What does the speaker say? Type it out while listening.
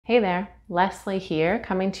Hey there, Leslie here,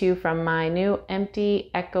 coming to you from my new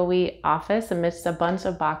empty, echoey office amidst a bunch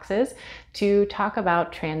of boxes to talk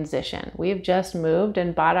about transition. We've just moved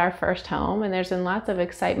and bought our first home, and there's been lots of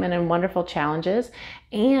excitement and wonderful challenges,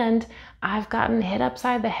 and I've gotten hit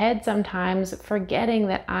upside the head sometimes forgetting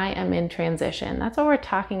that I am in transition. That's what we're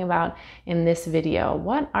talking about in this video.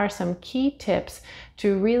 What are some key tips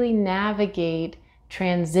to really navigate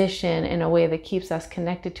transition in a way that keeps us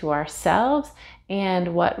connected to ourselves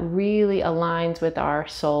and what really aligns with our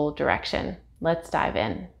soul direction? Let's dive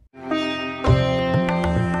in.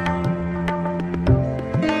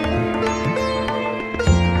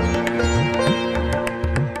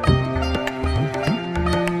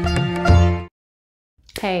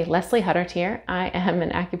 Hey, Leslie Huddart here. I am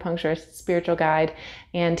an acupuncturist, spiritual guide,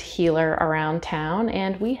 and healer around town,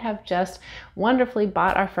 and we have just wonderfully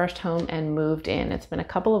bought our first home and moved in. It's been a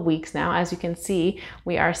couple of weeks now. As you can see,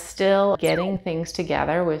 we are still getting things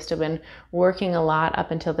together. We've still been working a lot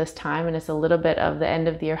up until this time, and it's a little bit of the end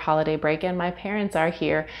of the year holiday break, and my parents are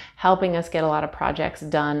here helping us get a lot of projects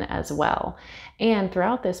done as well. And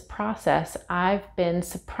throughout this process, I've been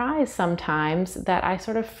surprised sometimes that I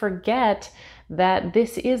sort of forget that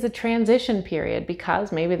this is a transition period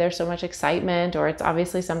because maybe there's so much excitement, or it's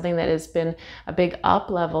obviously something that has been a big up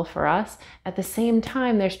level for us. At the same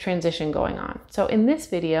time, there's transition going on. So in this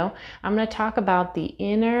video, I'm going to talk about the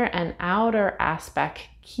inner and outer aspect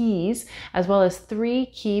keys, as well as 3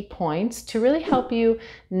 key points to really help you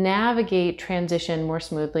navigate transition more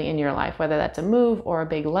smoothly in your life, whether that's a move or a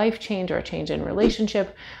big life change or a change in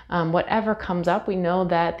relationship. Whatever comes up, we know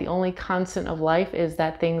that the only constant of life is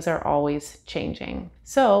that things are always changing.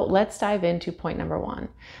 So let's dive into point number 1.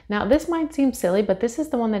 Now, this might seem silly, but this is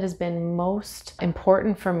the one that has been most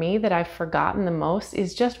important for me, that I've forgotten the most,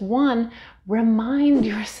 is just 1, remind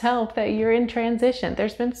yourself that you're in transition.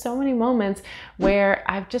 There's been so many moments where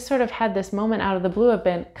I've just sort of had this moment out of the blue of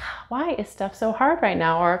been, why is stuff so hard right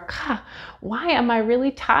now? Or why am I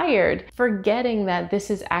really tired? Forgetting that this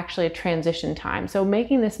is actually a transition time. So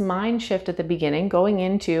making this mind shift at the beginning, going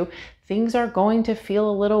into things are going to feel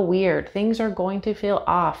a little weird. Things are going to feel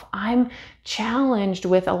off. I'm challenged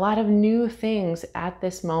with a lot of new things at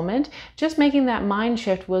this moment. Just making that mind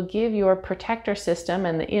shift will give your protector system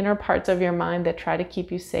and the inner parts of your mind that try to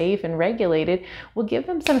keep you safe and regulated, will give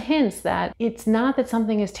them some hints that it's not that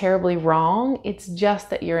something is terribly wrong, it's just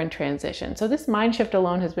that you're in transition. So this mind shift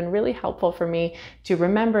alone has been really helpful for me to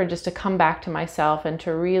remember just to come back to myself and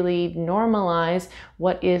to really normalize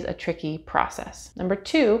what is a tricky process. Number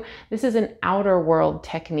 2, this is an outer world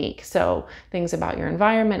technique. So things about your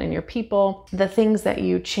environment and your people, the things that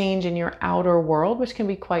you change in your outer world, which can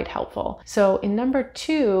be quite helpful. So in number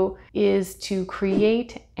 2 is to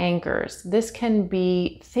create anchors. This can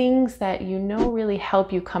be things that you know really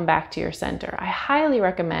help you come back to your center. I highly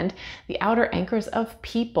recommend the outer anchors of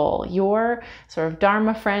people, your sort of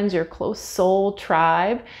Dharma friends, your close soul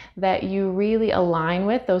tribe that you really align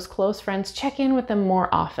with. Those close friends, check in with them more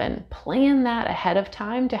often. Plan that ahead of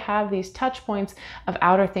time to have these touch points of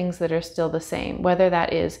outer things that are still the same, whether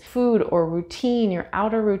that is food or routine, your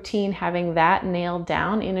outer routine, having that nailed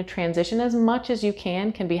down in a transition as much as you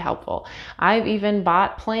can be helpful. I've even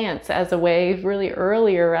bought plants as a way really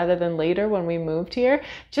earlier rather than later when we moved here,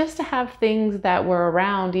 just to have things that were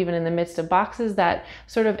around even in the midst of boxes that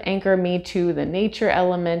sort of anchor me to the nature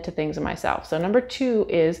element, to things of myself. So number 2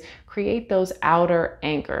 is create those outer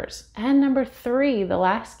anchors. And number 3, the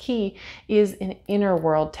last key, is an inner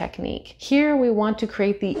world technique. Here we want to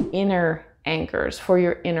create the inner anchors for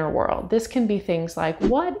your inner world. This can be things like,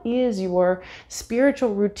 what is your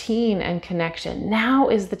spiritual routine and connection? Now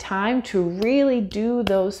is the time to really do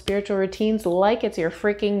those spiritual routines like it's your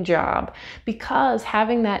freaking job, because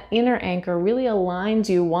having that inner anchor really aligns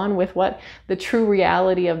you, 1, with what the true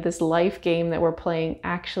reality of this life game that we're playing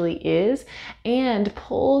actually is, and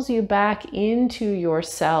pulls you back into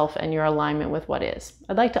yourself and your alignment with what is.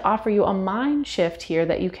 I'd like to offer you a mind shift here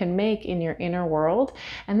that you can make in your inner world,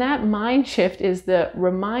 and that mind shift is the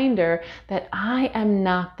reminder that I am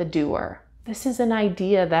not the doer. This is an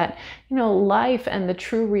idea that, life and the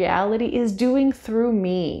true reality is doing through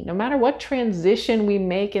me. No matter what transition we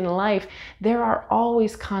make in life, there are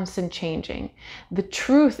always constant changing. The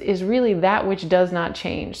truth is really that which does not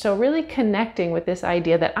change. So really connecting with this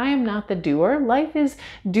idea that I am not the doer. Life is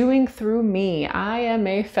doing through me. I am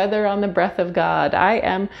a feather on the breath of God. I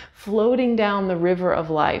am floating down the river of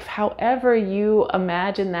life. However you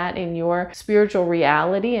imagine that in your spiritual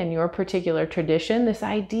reality and your particular tradition, this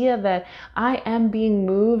idea that I am being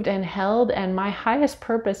moved and held, and my highest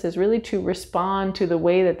purpose is really to respond to the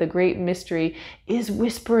way that the great mystery is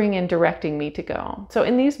whispering and directing me to go. So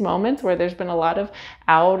in these moments where there's been a lot of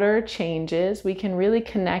outer changes, we can really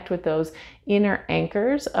connect with those inner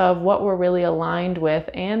anchors of what we're really aligned with,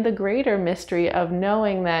 and the greater mystery of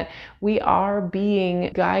knowing that we are being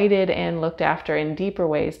guided and looked after in deeper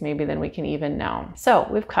ways maybe than we can even know. So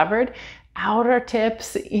we've covered outer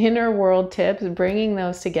tips, inner world tips, bringing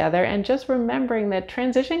those together, and just remembering that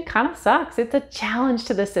transition kind of sucks. It's a challenge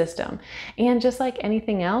to the system. And just like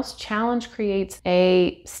anything else, challenge creates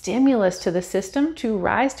a stimulus to the system to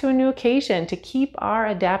rise to a new occasion, to keep our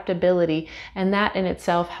adaptability, and that in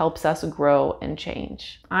itself helps us grow and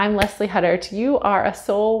change. I'm Leslie Huddart. You are a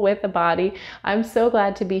soul with a body. I'm so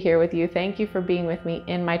glad to be here with you. Thank you for being with me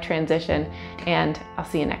in my transition, and I'll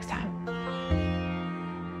see you next time.